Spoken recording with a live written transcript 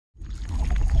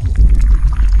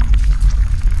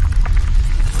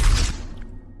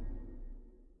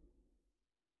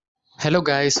Hello,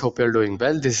 guys. Hope you're doing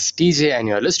well. This is TJ, and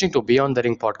you're listening to Beyond the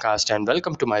Ring podcast. And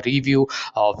welcome to my review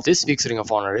of this week's Ring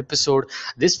of Honor episode.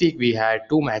 This week we had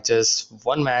two matches.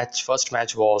 One match, first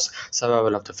match was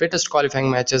Survival of the Fittest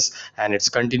qualifying matches, and it's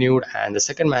continued. And the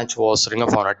second match was Ring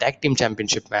of Honor Tag Team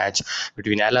Championship match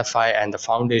between LFI and the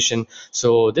Foundation.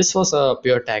 So this was a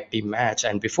pure tag team match.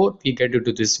 And before we get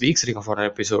into this week's Ring of Honor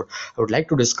episode, I would like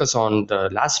to discuss on the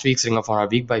last week's Ring of Honor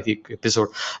week by week episode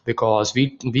because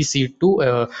we see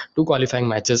two qualifying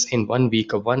matches in 1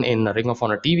 week, one in Ring of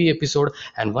Honor TV episode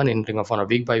and one in Ring of Honor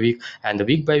week by week. And the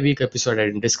week by week episode I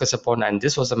didn't discuss upon, and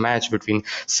this was a match between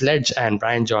Sledge and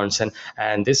Brian Johnson.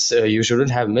 And this you shouldn't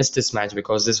have missed this match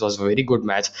because this was a very good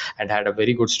match and had a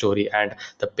very good story, and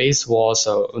the pace was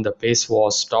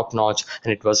top notch,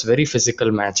 and it was very physical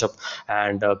matchup.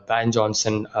 And Brian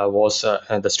Johnson was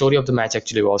the story of the match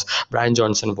actually was Brian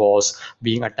Johnson was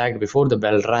being attacked before the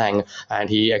bell rang, and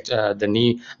the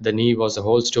knee was the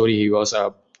whole story.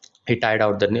 He tied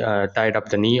up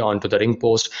the knee onto the ring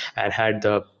post and had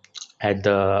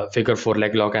the figure four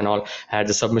leg lock and all, had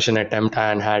the submission attempt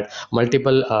and had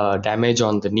multiple damage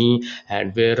on the knee,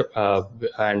 and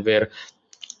where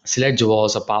Sledge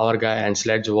was a power guy, and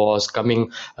Sledge was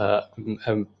coming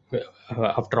um,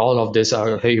 after all of this.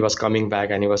 He was coming back,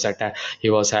 and he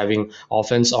was having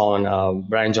offense on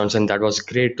Brian Johnson. That was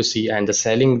great to see, and the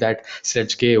selling that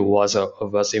Sledge gave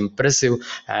was impressive.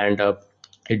 And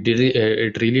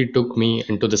it really took me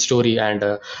into the story. And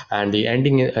the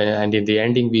ending, and in the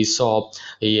ending we saw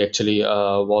he actually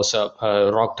was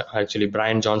rocked. Actually,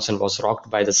 Brian Johnson was rocked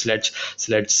by the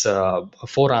Sledge's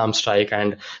forearm strike,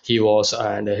 and his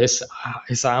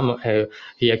arm,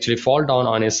 he actually fall down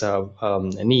on his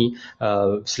knee,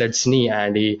 Sledge's knee,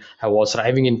 and he was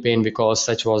writhing in pain because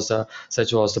such was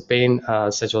the pain,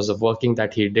 such was the working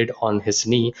that he did on his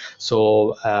knee.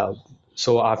 So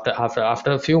after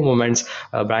a few moments,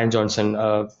 Brian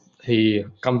Johnson, he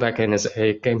comes back in his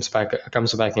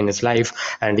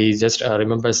life, and he just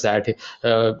remembers that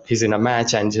he's in a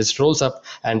match and just rolls up.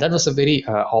 And that was a very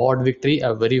odd victory,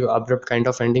 a very abrupt kind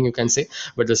of ending, you can say.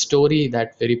 But the story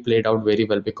that very played out very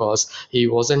well because he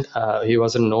wasn't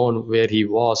known where he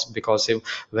was because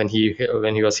when he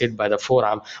was hit by the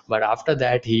forearm. But after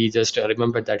that, he just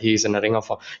remembered that he's in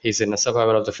a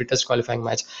survival of the fittest qualifying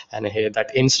match, and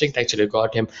that instinct actually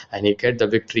got him, and he get the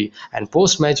victory. And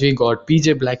post match we got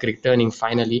PJ Black returning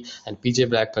finally, and PJ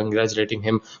Black congratulating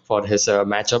him for his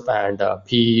matchup. And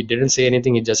he didn't say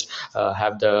anything. He just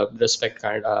have the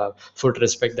foot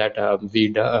respect that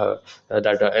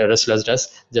wrestlers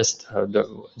does.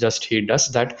 Just he does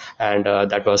that, and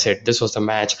that was it. This was the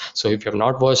match. So if you have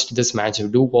not watched this match,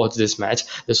 do watch this match.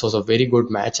 This was a very good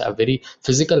match, a very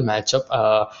physical matchup,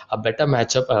 a better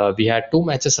matchup. We had two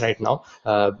matches right now.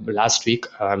 Last week,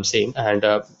 I'm saying,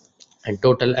 and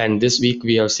total, and this week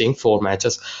we are seeing four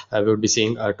matches. We will be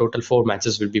seeing total four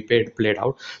matches will be played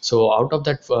out. So out of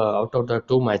the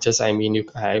two matches, I mean,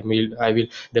 I will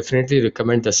definitely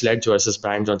recommend the Sledge versus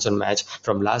Brian Johnson match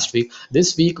from last week.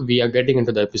 This week we are getting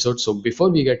into the episode. So before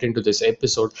we get into this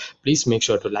episode, please make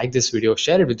sure to like this video,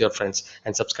 share it with your friends,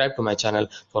 and subscribe to my channel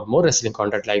for more wrestling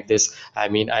content like this. I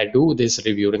mean, I do this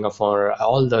reviewing for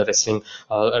all the wrestling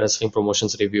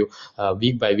promotions review,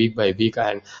 week by week by week.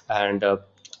 And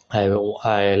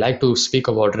I like to speak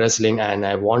about wrestling, and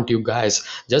I want you guys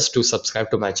just to subscribe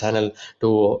to my channel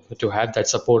to have that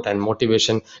support and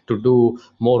motivation to do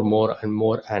more and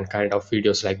more and kind of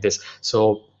videos like this.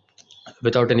 So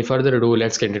without any further ado,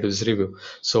 let's get into this review.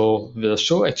 So the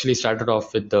show actually started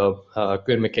off with the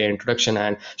Queen McKay introduction,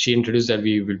 and she introduced that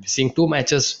we will be seeing two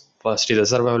matches. First is the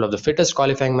survival of the fittest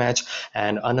qualifying match,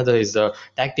 and another is the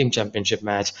tag team championship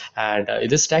match. And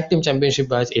this tag team championship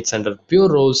match, it's under pure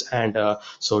rules, and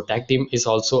so tag team is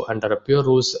also under a pure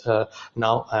rules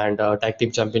now. And tag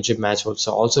team championship match will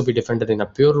also be defended in a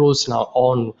pure rules now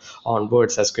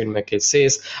onwards, as Queen McKay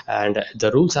says. And the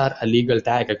rules are: a legal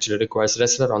tag actually requires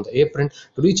wrestler on the apron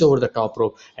to reach over the top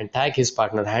rope and tag his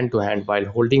partner hand to hand while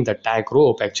holding the tag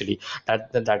rope. Actually,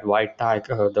 that white tag,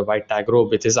 the white tag rope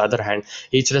with his other hand.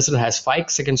 Each wrestler has 5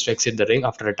 seconds to exit the ring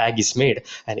after a tag is made,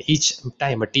 and each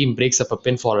time a team breaks up a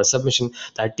pinfall or a submission,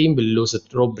 that team will lose a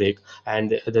rope break.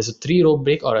 And there's a 3 rope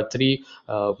break or a 3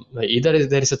 either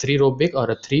there is a 3 rope break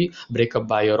or a 3 breakup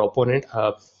by your opponent,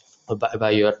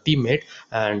 by your teammate.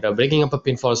 And breaking up a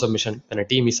pinfall submission when a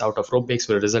team is out of rope breaks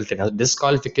will result in a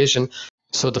disqualification.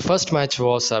 So the first match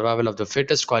was survival of the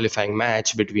fittest qualifying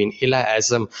match between Eli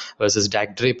Azam versus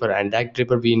Dak Draper. And Dak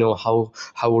Draper, we know how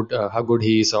good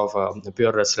he is of a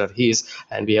pure wrestler he is,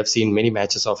 and we have seen many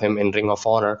matches of him in Ring of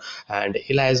Honor. And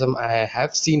Eli Azam, I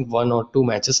have seen one or two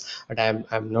matches, but I'm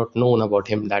not known about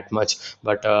him that much.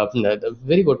 But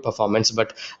very good performance.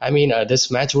 But I mean, this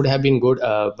match would have been good,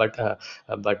 but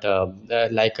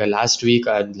last week,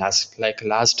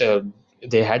 last.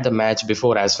 They had the match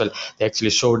before as well. They actually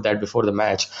showed that before the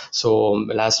match. So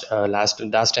last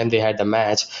time they had the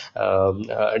match,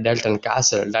 Dalton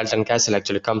Castle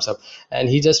actually comes up, and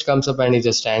he just comes up and he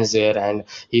just stands there, and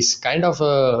he's kind of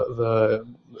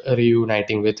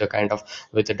reuniting with a kind of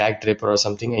with a Dak Draper or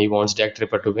something. He wants Dak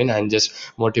Draper to win and just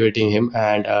motivating him.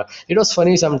 And it was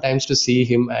funny sometimes to see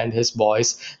him and his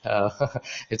boys.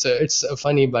 It's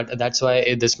funny, but that's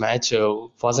why this match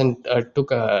wasn't took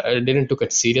didn't took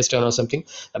a serious turn or something.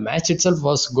 The match itself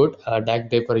was good. Dak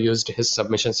Draper used his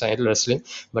submission style wrestling,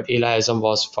 but Eli Azam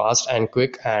was fast and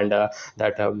quick, and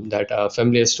that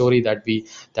familiar story that we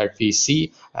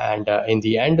see. And in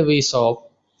the end, we saw,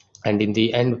 and in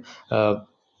the end.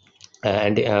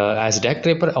 And as Dak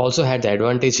Draper also had the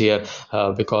advantage here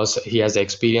because he has the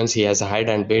experience, he has a height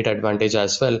and weight advantage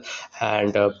as well,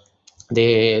 and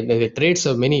they trades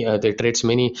they trades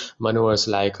many maneuvers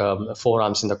like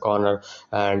forearms in the corner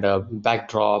and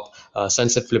backdrop,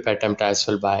 sunset flip attempt as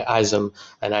well by Izam,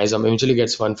 and Izam eventually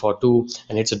gets 1 for 2,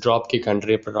 and it's a drop kick and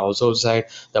Draper also side.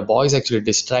 The boys actually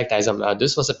distract Izam.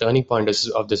 This was a turning point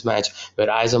of this match where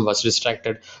Izam was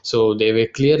distracted, so they were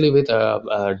clearly with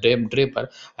Draper,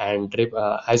 and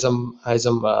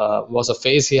Izam was a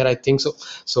face here, I think so.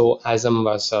 So Izam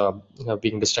was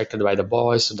being distracted by the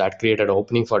boys, so that created an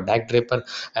opening for Dak Draper,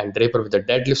 and Draper with the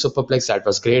deadlift superplex, that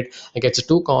was great. It gets a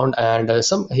 2 count, and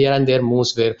some here and there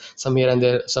moves where some here and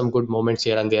there, some good moments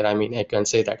here and there. I mean, I can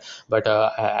say that. But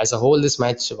as a whole, this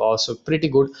match was pretty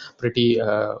good, pretty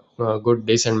good,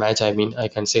 decent match. I mean, I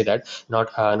can say that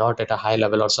not at a high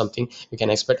level or something you can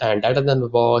expect. And that than the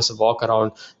boys walk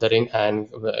around the ring,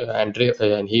 and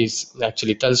he's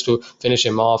actually tells to finish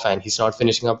him off, and he's not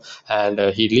finishing up, and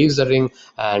he leaves the ring,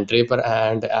 and Draper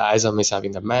and Izam is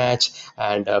having the match,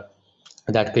 and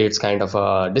that creates kind of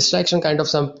a distraction kind of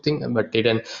something, but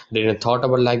didn't thought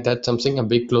about like that, something a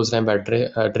big close line by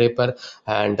Draper.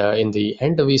 And in the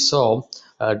end we saw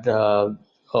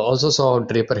also saw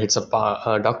Draper hits a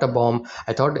Dr. Bomb.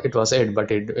 I thought it was it, but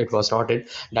it was not it.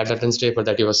 That turns Draper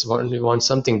that he wants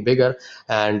something bigger,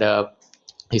 and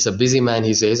he's a busy man,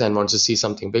 he says, and wants to see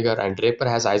something bigger. And Draper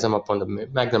has eyes him up on the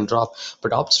Magnum drop,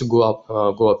 but opts to go up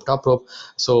top rope.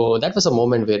 So that was a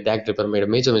moment where Dak Draper made a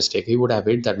major mistake. He would have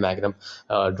hit that Magnum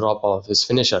drop of his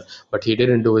finisher, but he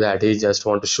didn't do that. He just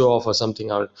wanted to show off or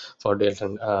something out for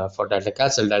Dalton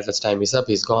Castle. Dalton's time is up.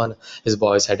 He's gone. His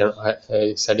boys heading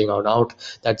on out.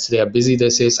 That's they are busy.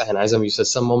 This is, and Izam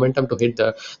uses some momentum to hit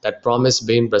that promised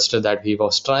Bane Buster that he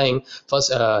was trying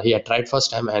first. He had tried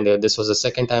first time, and this was the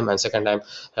second time, and second time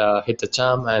hit the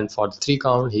charm, and for the 3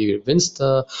 count he wins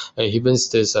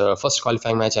this first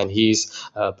qualifying match, and he's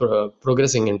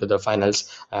progressing into the finals.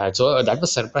 So that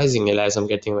was surprising, Elias. I'm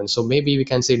getting one. So maybe we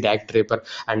can see Dak Draper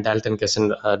and Dalton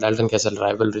Castle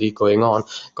rivalry going on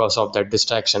because of that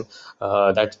distraction.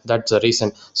 That's the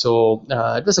reason. So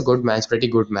it was a good match, pretty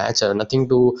good match. Nothing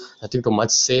to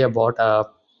much say about.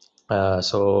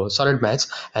 So solid match.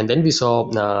 And then we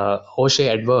saw O'Shea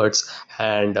Edwards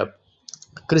and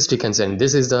Chris Dickinson.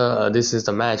 This is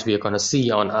the match we are gonna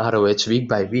see on ROH week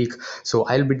by week. So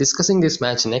I'll be discussing this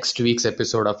match next week's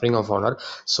episode of Ring of Honor.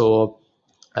 So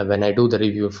when I do the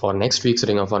review for next week's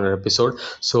Ring of Honor episode.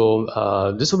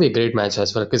 So this will be a great match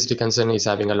as well. Chris Dickinson is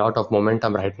having a lot of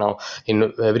momentum right now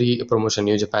in every promotion,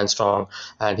 New Japan Strong,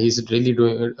 and he's really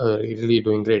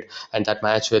doing great. And that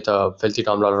match with Filthy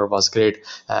Tom Lawler was great,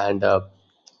 and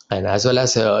as well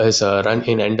as his run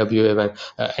in NWA.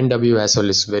 NWA as well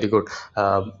is very good.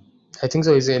 I think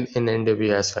so. He's in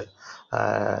NWA as well.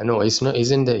 No, he's not.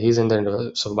 He's in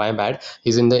the. So my bad. He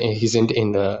isn't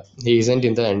in the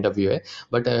NWA,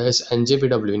 but his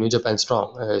NJPW, New Japan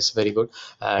Strong, is very good.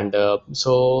 And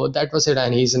so that was it.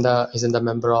 And he's a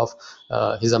member of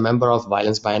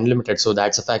Violence by Unlimited. So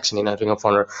that's a faction in a Ring of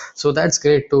Honor. So that's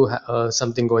great to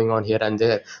something going on here and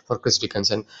there for Chris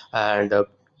Dickinson. And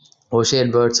O'Shea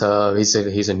Edwards,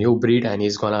 he's a new breed, and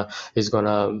people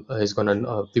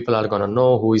are gonna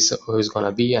know who is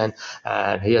gonna be, and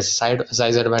he has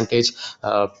size advantage.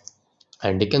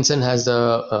 And Dickinson has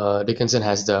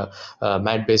the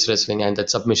mat based wrestling and that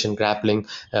submission grappling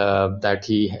that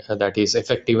he's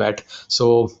effective at.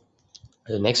 So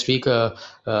next week,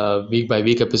 week by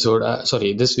week episode,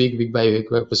 sorry, this week by week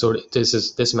episode,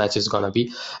 this match is gonna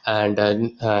be. And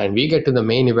we get to the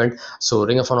main event. So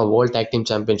Ring of Honor World Tag Team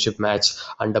Championship match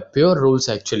under pure rules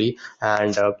actually.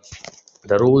 And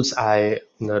the rules I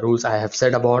have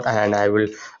said about, and I will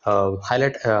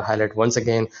highlight once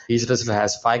again. Each wrestler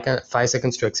has 5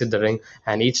 seconds to exit the ring,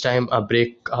 and each time a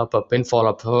break up, a pinfall,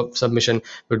 a submission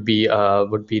would be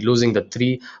losing the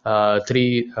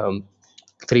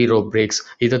three rope breaks,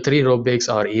 either three rope breaks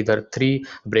or either three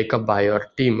breakup by your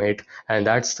teammate. And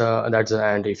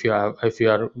and if you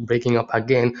are breaking up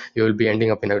again, you will be ending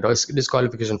up in a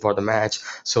disqualification for the match.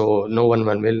 So no one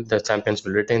will the champions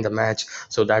will retain the match.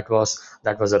 So that was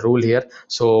a rule here.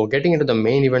 So getting into the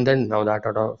main event, then now that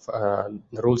the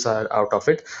rules are out of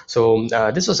it. So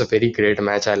this was a very great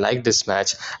match. I like this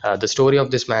match. The story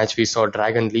of this match, we saw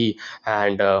Dragon Lee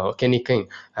and Kenny King,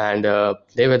 and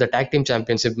they were the tag team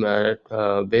championship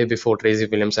way before Tracy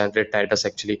Williams and Red Titus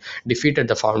actually defeated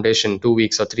the Foundation 2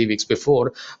 weeks or 3 weeks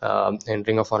before, in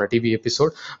Ring of Honor TV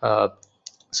episode.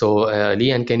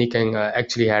 Lee and Kenny King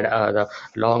actually had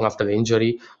long after the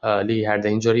injury. Lee had the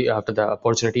injury after the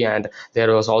opportunity, and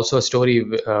there was also a story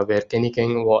where Kenny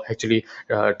King actually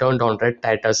turned on Red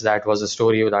Titus. That was a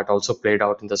story that also played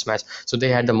out in this match. So they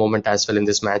had the moment as well in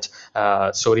this match,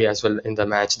 story as well in the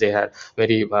match. They had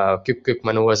very quick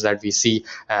maneuvers that we see,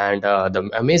 and the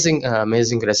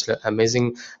amazing wrestler,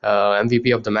 amazing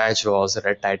MVP of the match was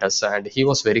Red Titus, and he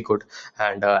was very good.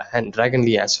 And Dragon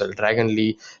Lee as well. Dragon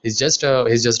Lee he's just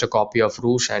a copy of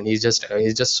Roosh, and he's just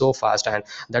so fast. And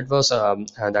that was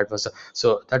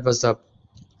the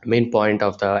main point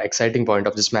of the exciting point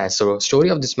of this match. So story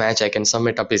of this match, I can sum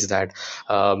it up, is that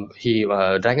he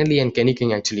Dragon Lee and Kenny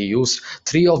King actually used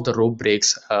three of the rope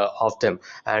breaks of them,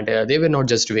 and they were not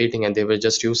just waiting, and they were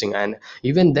just using. And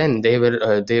even then they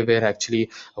were actually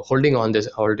holding on to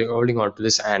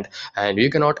this. And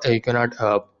you cannot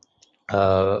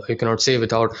say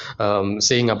without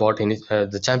saying about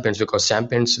the champions, because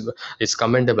champions is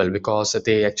commendable, because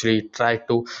they actually tried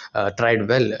well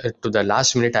to the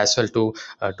last minute as well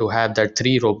to have that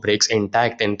three rope breaks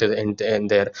intact in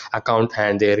their account,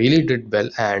 and they really did well.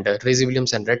 And Tracy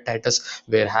Williams and Red Titus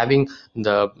were having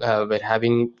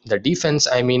the defense.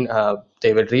 I mean,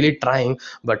 they were really trying,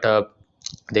 but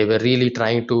they were really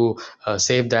trying to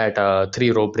save that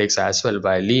three rope breaks as well.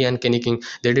 By Lee and Kenny King,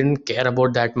 they didn't care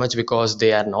about that much, because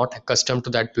they are not accustomed to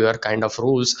that pure kind of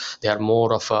rules. They are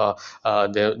more of a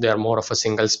they are more of a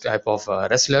singles type of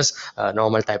wrestlers,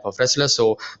 normal type of wrestlers.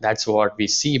 So that's what we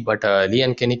see. But Lee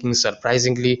and Kenny King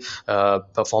surprisingly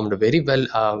performed very well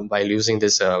while using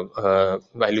this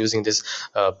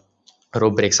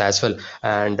rope breaks as well.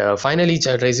 And finally,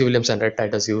 Tracy Williams and Red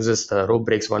Titus uses the rope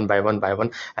breaks one by one,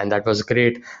 and that was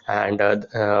great. And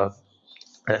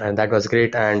that was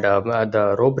great. And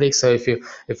the rope breaks, if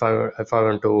I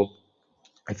want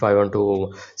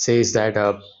to say, is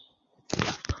that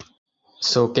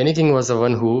so Kenny King was the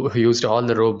one who used all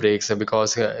the rope breaks,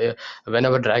 because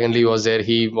whenever Dragon Lee was there,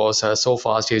 he was so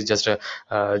fast. He's just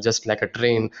like a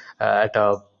train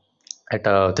at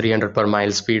 300 per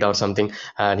mile speed or something,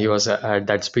 and he was at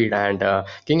that speed. And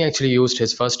King actually used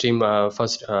his first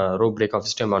rope break of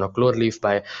his team on a clover leaf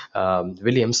by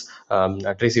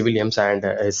Tracy Williams. And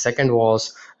his second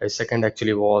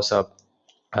actually was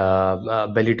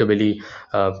belly to belly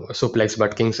suplex.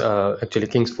 But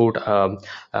King's foot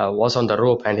was on the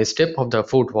rope, and his tip of the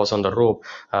foot was on the rope.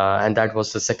 And that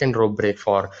was the second rope break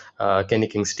for Kenny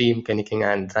King's team, Kenny King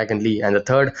and Dragon Lee. And the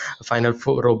third final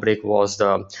rope break was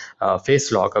the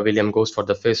face lock. William goes for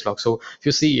the face lock. So if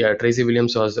you see, Tracy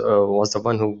Williams was the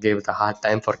one who gave the hard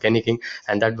time for Kenny King,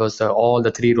 and that was all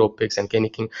the three rope breaks. And Kenny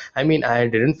King, I mean, I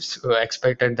didn't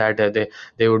expected that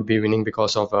they would be winning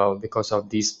because of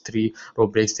these three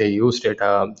rope breaks. They used it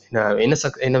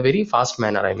in a very fast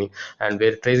manner, I mean. And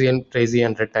where Tracy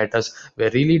and Red Titus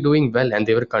were really doing well, and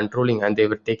they were controlling, and they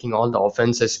were taking all the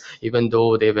offenses, even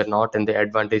though they were not in the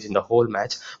advantage in the whole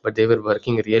match, but they were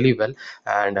working really well.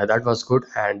 And that was good,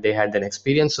 and they had an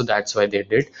experience, so that's why they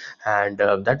did. And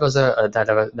that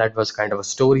was kind of a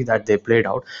story that they played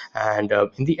out. And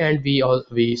in the end,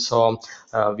 we saw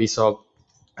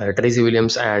Tracy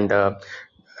Williams and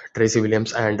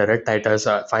Red Titus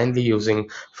finally using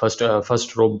first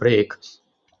rope break,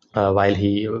 while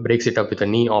he breaks it up with a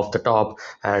knee off the top.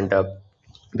 And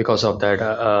because of that,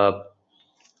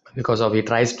 because of he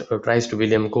tries to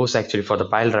William goes actually for the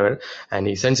pile driver, and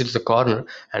he sends it to the corner,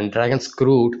 and dragon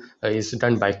screwed is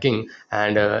done by King,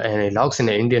 and he locks in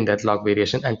an Indian deathlock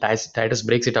variation, and Titus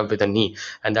breaks it up with a knee,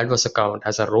 and that was a count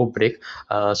as a rope break.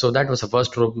 So that was the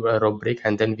first rope break,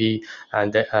 and then he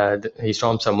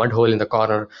storms a mud hole in the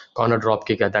corner drop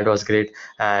kick, and that was great.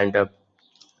 And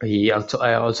he also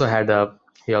I also had the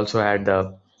he also had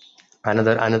the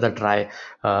another try,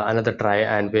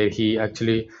 and where he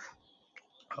actually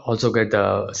also get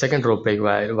the second rope break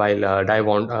while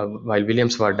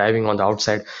Williams were diving on the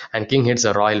outside, and King hits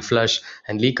a royal flush,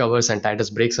 and Lee covers, and Titus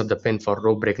breaks up the pin for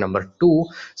rope break number two.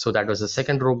 So that was the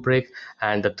second rope break.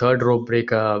 And the third rope break,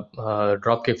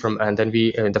 drop kick from, and then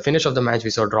we the finish of the match, we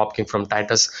saw drop kick from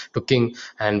Titus to King,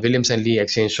 and Williams and Lee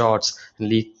exchange shots, and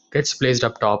Lee gets placed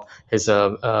up top. His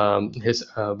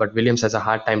but Williams has a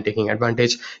hard time taking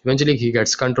advantage. Eventually he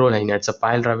gets control, and he nets a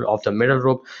pile driver off the middle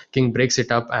rope. King breaks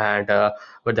it up, and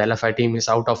but the LFI team is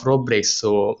out of rope breaks.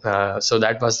 So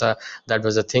that was the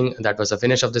thing. That was the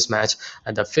finish of this match.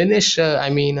 And the finish, I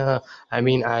know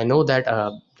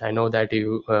that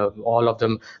you all of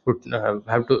them would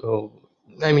have to.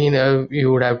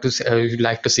 You would have to. You'd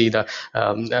like to see the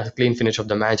clean finish of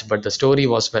the match, but the story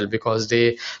was well, because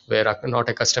they were not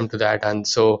accustomed to that, and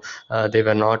so they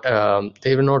were not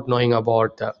knowing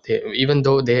about even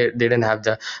though they didn't have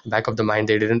the back of the mind,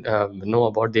 they didn't know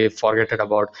about, they forget it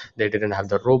about, they didn't have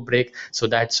the rope break. So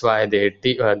that's why they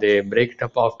break it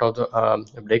up after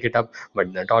the break it up.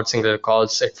 But Todd Singer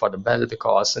calls it for the bell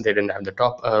because they didn't have the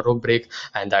top rope break,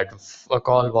 and that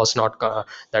call was not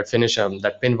that finish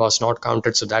that pin was not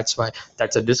counted. So that's why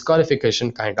that's a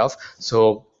disqualification kind of.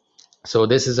 So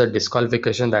this is a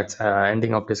disqualification, that's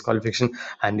ending of disqualification.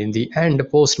 And in the end,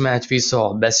 post match, we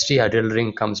saw Bestie Adriel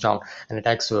Ring comes down and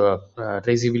attacks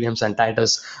Tracy Williams and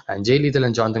Titus, and Jay Lethal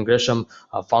and Jonathan Gresham.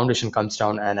 Foundation comes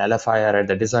down, and LFI are at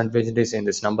the disadvantages in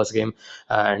this numbers game.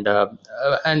 And out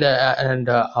on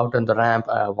the ramp,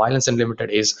 Violence Unlimited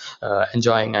is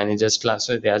enjoying, and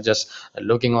they are just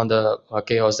looking on the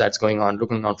chaos that's going on,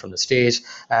 looking on from the stage.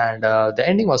 And the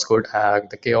ending was good.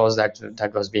 The chaos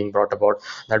that was being brought about,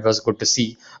 that was good to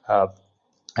see.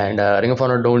 And Ring of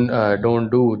Honor don't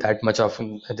do that much of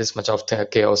this much of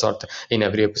chaos in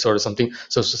every episode or something.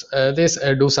 So they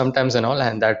do sometimes and all,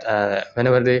 and that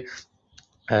whenever they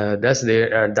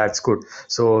that's good.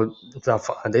 So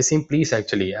they seem pleased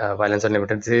actually. Violence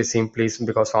Unlimited, they seem pleased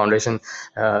because Foundation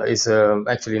is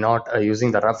actually not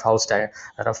using the rough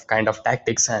kind of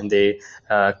tactics, and they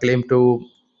claim to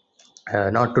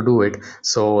not to do it.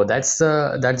 So that's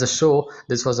the show.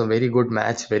 This was a very good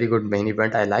match, very good main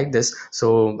event. I like this,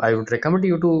 so I would recommend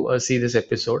you to see this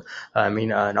episode.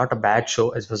 Not a bad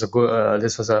show. It was a good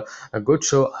this was a good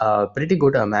show, pretty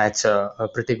good match, a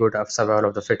pretty good survival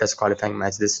of the fittest qualifying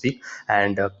match this week.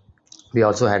 And we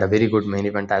also had a very good main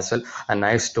event as well, a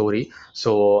nice story.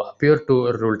 So pure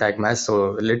to rule tag match,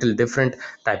 so a little different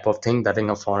type of thing that Ring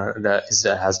of Honor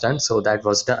has done. So that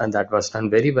was done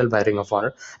very well by Ring of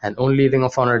Honor, and only Ring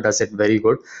of Honor does it very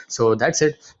good. So that's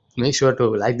it. Make sure to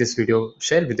like this video,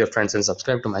 share with your friends, and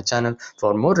subscribe to my channel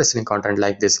for more wrestling content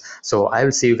like this. So I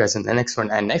will see you guys in the next one.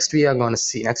 And next week you're gonna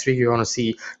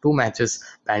see two matches: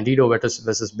 Bandito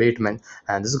versus Bateman,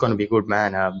 and this is gonna be good,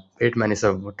 man. Bateman is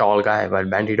a tall guy, while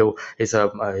Bandito is a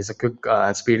quick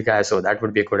speed guy, so that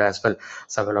would be good as well.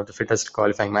 Several of the fittest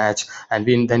qualifying match. And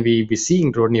then we be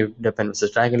seeing Rodney Deppen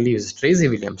versus Dragon Lee versus Tracy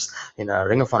Williams in a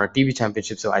Ring of Honor TV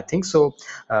Championship. So I think so.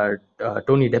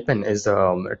 Tony Deppen is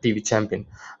the TV champion.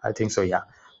 I think so. Yeah.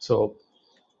 So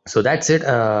that's it.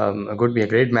 Could be a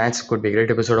great match, could be a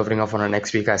great episode of Ring of Honor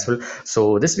next week as well.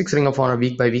 So this week's Ring of Honor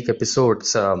week by week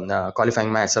episodes,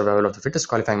 qualifying match, survival of the fittest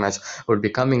qualifying match, would be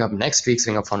coming up next week's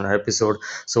Ring of Honor episode.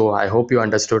 So I hope you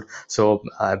understood. So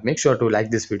make sure to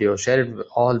like this video, share it with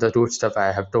all the good stuff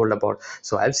I have told about.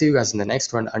 So I'll see you guys in the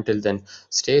next one. Until then,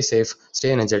 stay safe,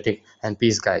 stay energetic, and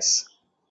peace, guys.